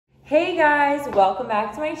Hey guys, welcome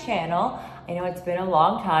back to my channel. I know it's been a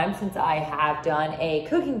long time since I have done a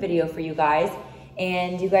cooking video for you guys,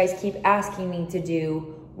 and you guys keep asking me to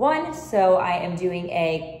do one, so I am doing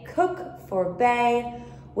a cook for bae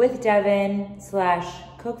with Devon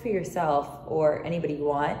 / cook for yourself or anybody you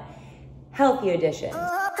want, healthy edition.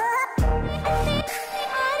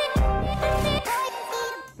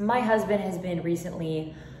 My husband has been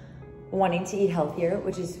recently wanting to eat healthier,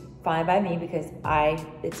 which is fine by me because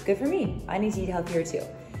it's good for me. I need to eat healthier too.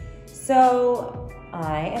 So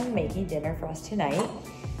I am making dinner for us tonight,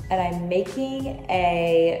 and I'm making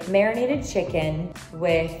a marinated chicken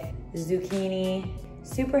with zucchini,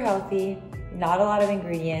 super healthy, not a lot of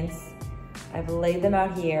ingredients. I've laid them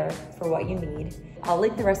out here for what you need. I'll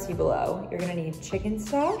link the recipe below. You're gonna need chicken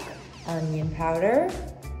stock, onion powder,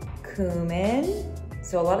 cumin,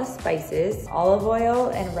 so a lot of spices, olive oil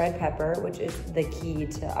and red pepper, which is the key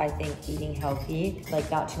to, I think, eating healthy. Like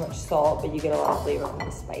not too much salt, but you get a lot of flavor from the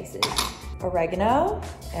spices. Oregano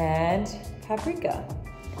and paprika.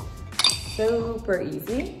 Super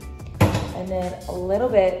easy. And then a little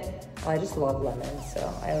bit, I just love lemon,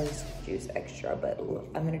 so I always juice extra, but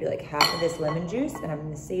I'm gonna do like half of this lemon juice and I'm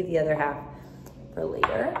gonna save the other half for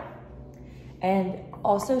later. And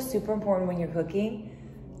also super important when you're cooking,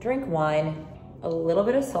 drink wine. A little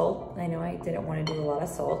bit of salt. I know I didn't want to do a lot of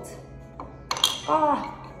salt.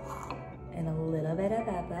 And a little bit of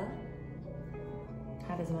pepper.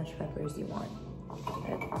 Have as much pepper as you want.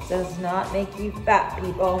 It does not make you fat,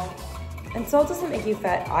 people. And salt doesn't make you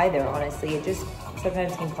fat either, honestly. It just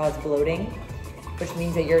sometimes can cause bloating, which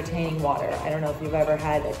means that you're retaining water. I don't know if you've ever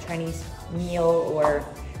had a Chinese meal or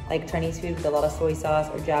like Chinese food with a lot of soy sauce,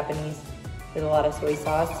 or Japanese with a lot of soy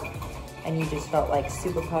sauce, and you just felt like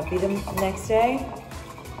super puffy the next day.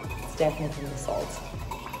 It's definitely from the salt.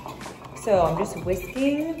 So I'm just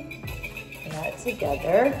whisking that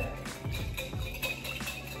together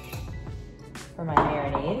for my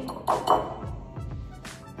marinade.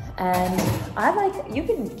 And you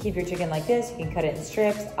can keep your chicken like this, you can cut it in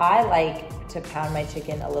strips. I like to pound my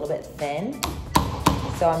chicken a little bit thin.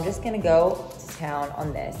 So I'm just gonna go to town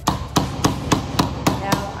on this.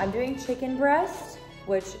 Now I'm doing chicken breast,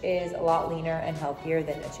 which is a lot leaner and healthier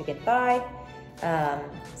than a chicken thigh.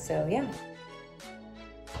 So yeah.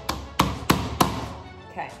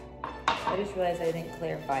 Okay, I just realized I didn't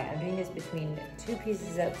clarify. I'm doing this between 2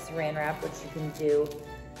 pieces of saran wrap, which you can do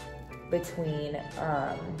between,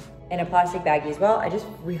 in a plastic baggie as well. I just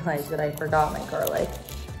realized that I forgot my garlic.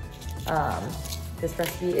 This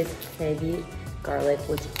recipe is heavy garlic,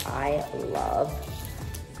 which I love.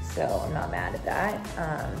 So I'm not mad at that.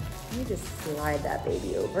 Let me just slide that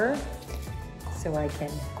baby over so I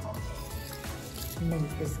can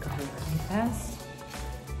mince this garlic really fast.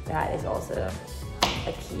 That is also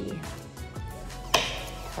a key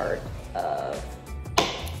part of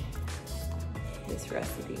this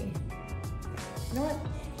recipe. You know what?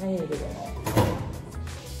 I need to get in there.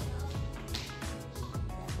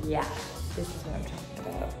 Yeah, this is what I'm talking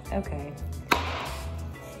about. Okay.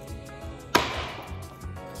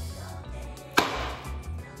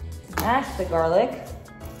 Mash the garlic,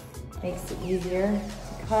 makes it easier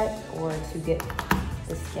to cut or to get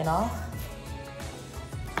the skin off.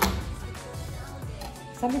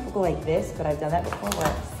 Some people go like this, but I've done that before where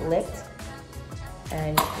it slipped.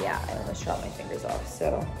 And yeah, I almost shot my fingers off.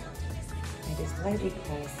 So I just lightly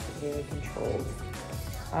press, very controlled.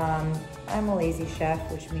 I'm a lazy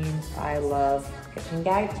chef, which means I love kitchen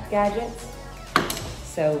gadgets.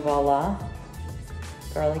 So voila,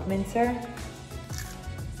 garlic mincer.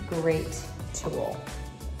 Great tool.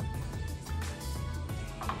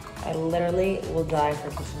 I literally will die for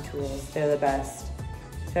kitchen tools. They're the best,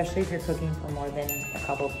 especially if you're cooking for more than a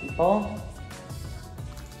couple people.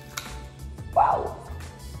 Wow.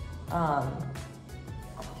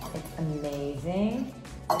 It's amazing.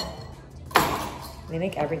 They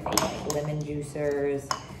make everything, like lemon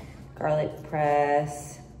juicers, garlic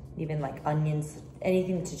press, even like onions,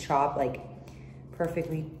 anything to chop, like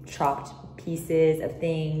perfectly chopped pieces of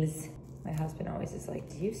things. My husband always is like,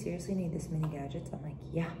 do you seriously need this many gadgets? I'm like,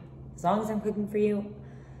 yeah, as long as I'm cooking for you,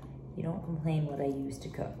 you don't complain what I use to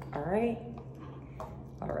cook, all right?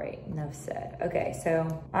 All right, enough said. Okay,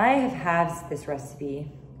 so I have halved this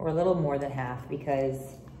recipe, or a little more than half,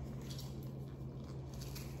 because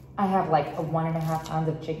I have like a 1.5 pounds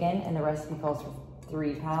of chicken, and the recipe calls for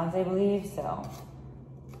 3 pounds, I believe, so.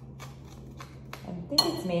 I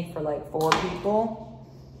think it's made for like 4 people.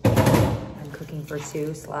 I'm cooking for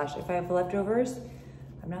 2 / if I have leftovers,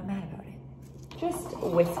 I'm not mad about it. Just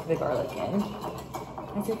whisk the garlic in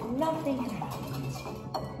as if nothing had happened.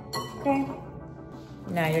 Okay.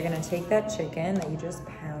 Now you're gonna take that chicken that you just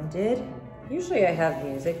pounded. Usually I have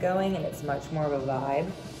music going and it's much more of a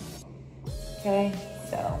vibe. Okay,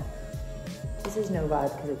 so this is no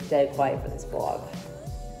vibe because it's dead quiet for this vlog.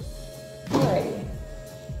 Alrighty,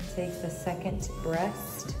 take the second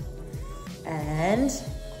breast and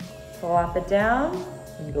flop it down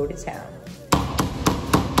and go to town.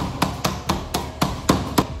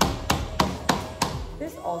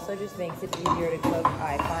 This also just makes it easier to cook.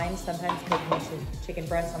 I find sometimes cooking chicken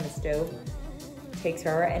breast on the stove takes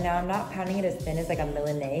forever, and now I'm not pounding it as thin as like a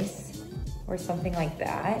Milanese or something like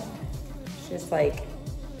that. It's just like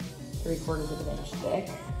 3/4 of an inch thick,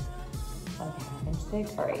 like 1/2 inch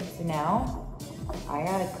thick. All right, so now I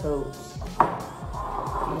gotta coat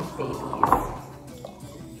these babies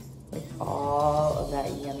with all of that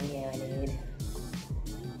yummy marinade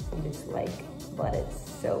and just like let it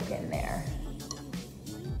soak in there.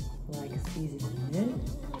 Like seasoning.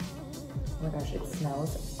 Oh my gosh, it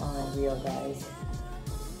smells unreal, guys.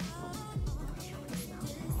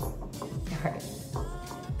 Alright.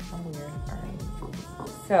 I'm weird. Alright.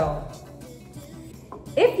 So,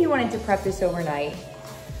 if you wanted to prep this overnight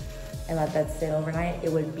and let that sit overnight,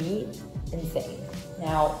 it would be insane.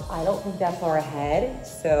 Now, I don't think that far ahead,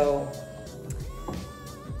 so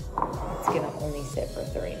it's gonna only sit for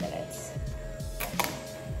 30 minutes.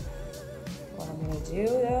 What I'm gonna do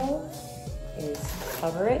though is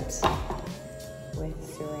cover it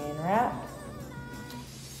with saran wrap,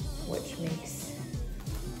 which makes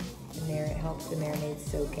it helps the marinade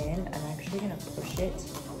soak in. I'm actually gonna push it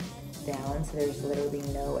down so there's literally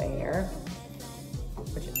no air,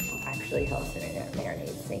 which actually helps the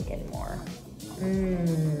marinade sink in more.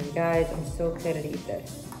 Guys, I'm so excited to eat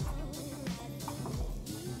this.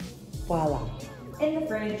 Voila, in the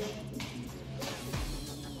fridge.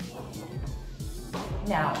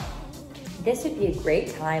 Now, this would be a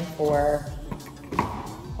great time for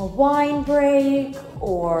a wine break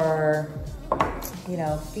or, you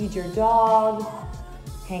know, feed your dog,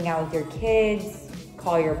 hang out with your kids,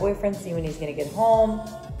 call your boyfriend, see when he's gonna get home,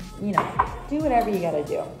 you know, do whatever you gotta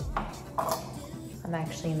do. I'm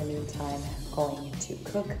actually in the meantime going to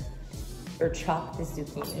cook or chop the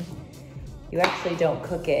zucchini. You actually don't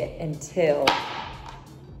cook it until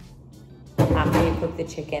after you cook the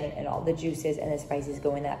chicken and all the juices and the spices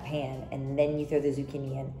go in that pan, and then you throw the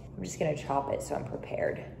zucchini in. I'm just gonna chop it so I'm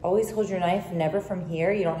prepared. Always hold your knife, never from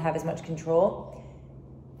here. You don't have as much control.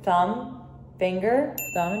 Thumb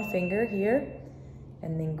and finger here,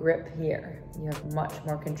 and then grip here. You have much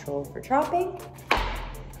more control for chopping.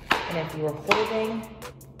 And if you were holding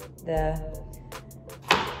the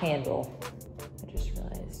handle, I just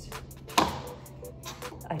realized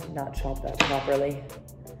I did not chop that properly.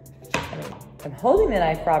 I mean, I'm holding the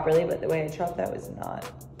knife properly, but the way I chopped that was not.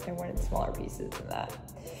 I wanted smaller pieces than that.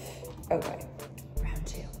 Okay, round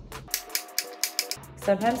 2.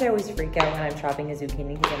 Sometimes I always freak out when I'm chopping a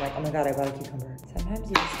zucchini because I'm like, oh my God, I bought a cucumber. Sometimes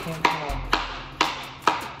you just can't tell.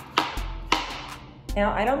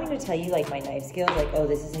 Now, I don't mean to tell you like my knife skills, like, oh,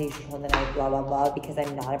 this is how you should hold the knife, blah, blah, blah, because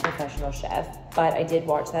I'm not a professional chef, but I did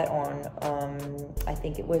watch that on, I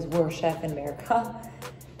think it was Worst Chef in America,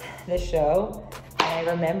 the show. I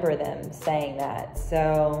remember them saying that.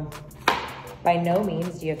 So by no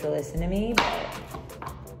means do you have to listen to me, but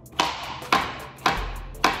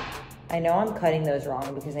I know I'm cutting those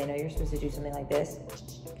wrong because I know you're supposed to do something like this.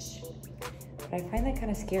 But I find that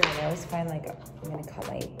kind of scary. I always find like I'm gonna cut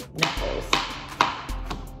my nipples.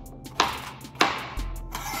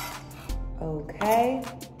 Okay.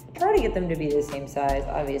 Try to get them to be the same size.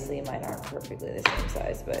 Obviously mine aren't perfectly the same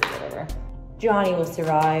size, but whatever. Johnny will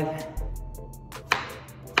survive.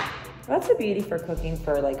 That's the beauty for cooking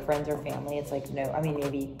for like friends or family. It's like, no, I mean,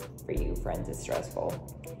 maybe for you, friends is stressful.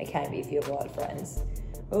 It can be if you have a lot of friends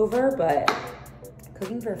over, but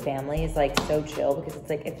cooking for family is like so chill because it's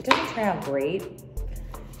like, if it doesn't turn out great,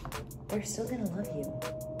 they're still gonna love you,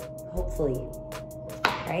 hopefully,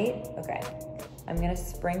 right? Okay, I'm gonna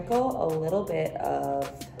sprinkle a little bit of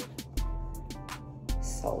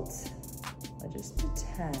salt, just a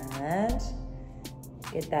tad,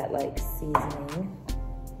 get that like seasoning.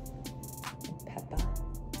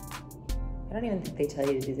 I don't even think they tell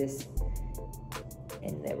you to do this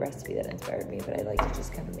in the recipe that inspired me, but I like to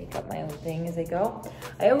just kind of make up my own thing as I go.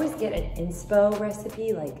 I always get an inspo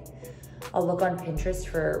recipe, like I'll look on Pinterest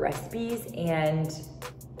for recipes and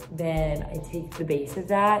then I take the base of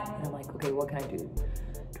that and I'm like, okay, what can I do?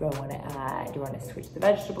 Do I want to add, do I want to switch the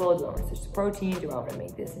vegetable? Do I want to switch the protein? Do I want to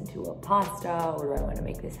make this into a pasta? Or do I want to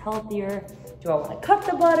make this healthier? Do I want to cut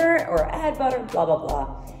the butter or add butter? Blah, blah,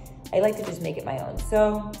 blah. I like to just make it my own.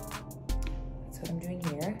 So what I'm doing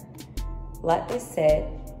here. Let this sit.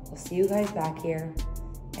 We'll see you guys back here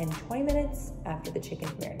and 20 minutes after the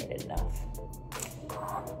chicken's marinated enough.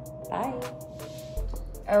 Bye.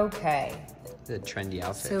 Okay. The trendy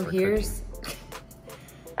outfit. So here's,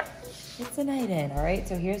 it's a night in, all right?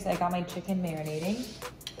 So here's, I got my chicken marinating.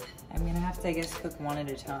 I'm gonna have to, I guess, cook one at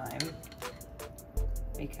a time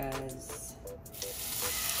because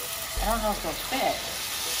I don't know if they'll fit.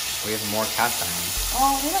 We have more cast irons.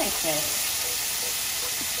 Oh, they might fit.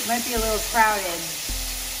 It might be a little crowded.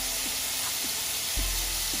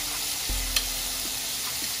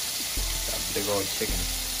 That big old chicken.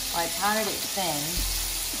 Well, I pounded it thin.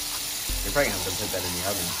 You're probably gonna have to put that in the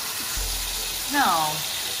oven. No.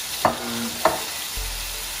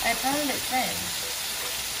 I pounded it thin.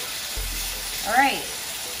 All right.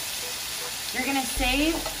 You're gonna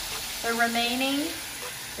save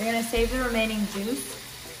the remaining juice.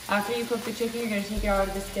 After you cook the chicken, you're gonna take it out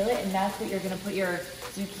of the skillet, and that's what you're gonna put your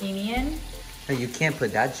zucchini in. No, you can't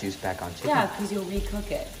put that juice back on chicken. Yeah, because you'll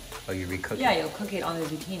recook it. Oh, you recook it? Yeah, you'll cook it on the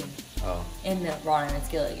zucchini. Oh. In the raw in the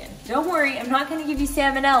skillet again. Don't worry, I'm not gonna give you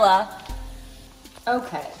salmonella.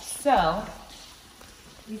 Okay, so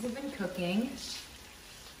these have been cooking,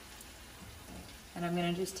 and I'm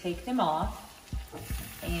gonna just take them off,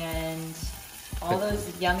 and all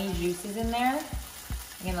those yummy juices in there,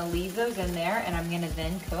 I'm gonna leave those in there, and I'm gonna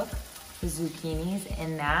then cook the zucchinis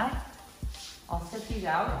in that. I'll set these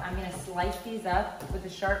out. I'm gonna slice these up with a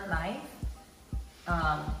sharp knife,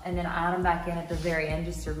 and then add them back in at the very end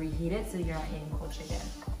just to reheat it so you're not eating cold chicken.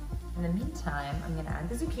 In the meantime, I'm gonna add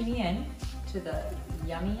the zucchini in to the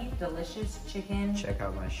yummy, delicious chicken. Check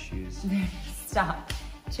out my shoes. Stop.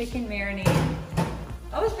 Chicken marinade.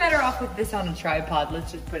 I was better off with this on a tripod,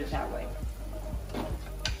 let's just put it that way.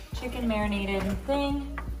 Chicken marinated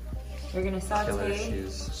thing. You're gonna saute. Killer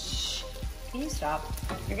shoes. Shh. Can you stop?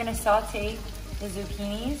 You're gonna saute the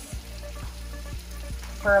zucchinis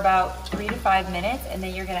for about 3 to 5 minutes, and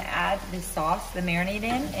then you're gonna add the sauce, the marinade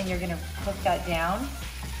in, and you're gonna cook that down.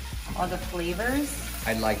 All the flavors.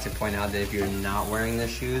 I'd like to point out that if you're not wearing the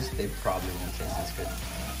shoes, they probably won't taste as good.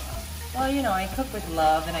 Well, you know, I cook with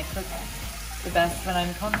love, and I cook the best when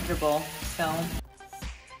I'm comfortable, so.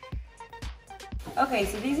 Okay,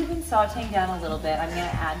 so these have been sauteing down a little bit. I'm gonna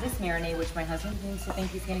add this marinade, which my husband seems to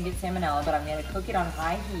think he's gonna get salmonella, but I'm gonna cook it on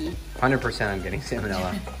high heat. 100% I'm getting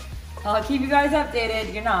salmonella. I'll keep you guys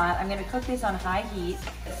updated. You're not. I'm gonna cook this on high heat.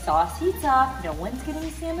 The sauce heats up. No one's getting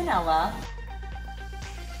salmonella.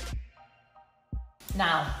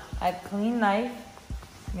 Now, I have a clean knife.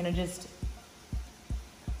 I'm gonna just,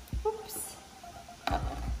 oops.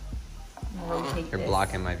 Rotate You're this.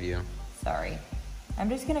 blocking my view. Sorry. I'm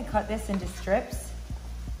just gonna cut this into strips.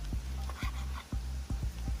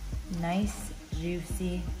 Nice,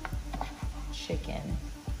 juicy chicken.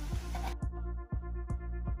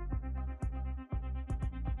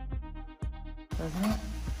 Doesn't it?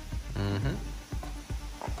 Mm-hmm.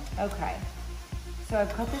 Okay. So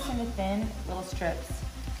I've cut this into thin little strips.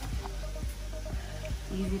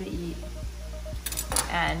 Easy to eat.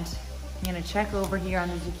 And I'm gonna check over here on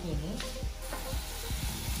the zucchini.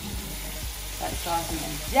 That sauce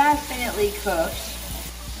is definitely cooked.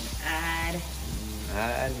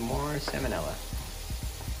 Add more salmonella.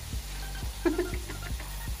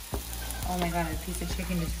 Oh my god, a piece of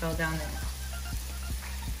chicken just fell down there.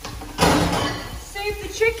 Save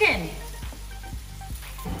the chicken!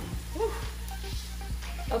 Whew.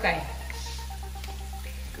 Okay.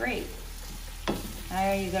 Great.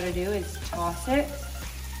 Now all you gotta do is toss it.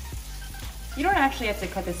 You don't actually have to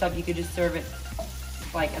cut this up, you could just serve it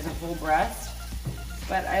like as a whole breast.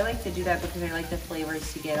 But I like to do that because I like the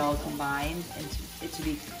flavors to get all combined and it to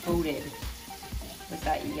be coated with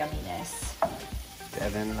that yumminess.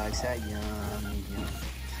 Devon likes that yummy.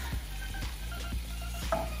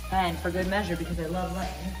 And for good measure, because I love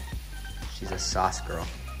lemon. She's a sauce girl.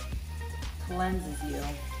 Cleanses you.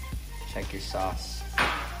 Check your sauce.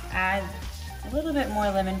 Add a little bit more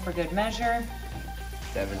lemon for good measure.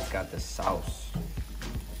 Devon's got the sauce.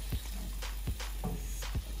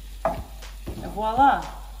 And voila.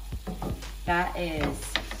 That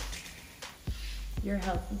is your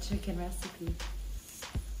healthy chicken recipe.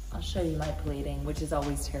 I'll show you my plating, which is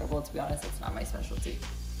always terrible. To be honest, it's not my specialty.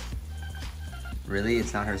 Really?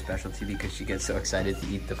 It's not her specialty because she gets so excited to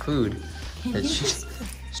eat the food that she's...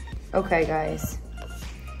 Okay, guys.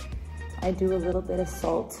 I do a little bit of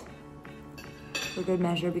salt for good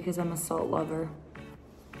measure because I'm a salt lover.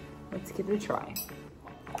 Let's give it a try.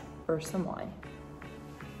 Or some wine.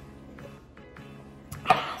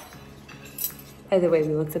 By the way,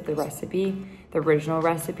 we looked at the recipe, the original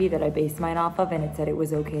recipe that I based mine off of, and it said it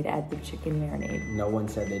was okay to add the chicken marinade. No one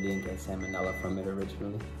said they didn't get salmonella from it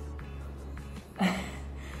originally.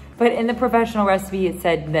 But in the professional recipe, it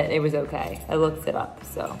said that it was okay. I looked it up,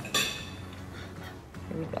 so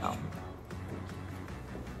here we go.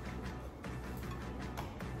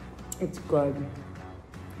 It's good.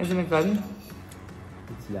 Isn't it good?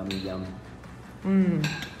 It's yummy, yum.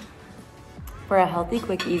 For a healthy,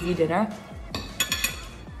 quick, easy dinner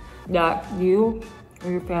that you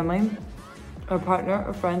or your family or partner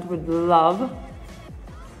or friends would love,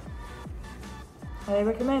 I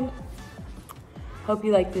recommend. Hope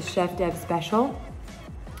you like this Chef Dev special.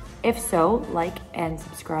 If so, like and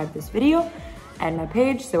subscribe this video and my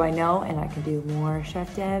page so I know and I can do more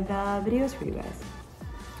Chef Dev videos for you guys.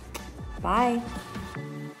 Bye.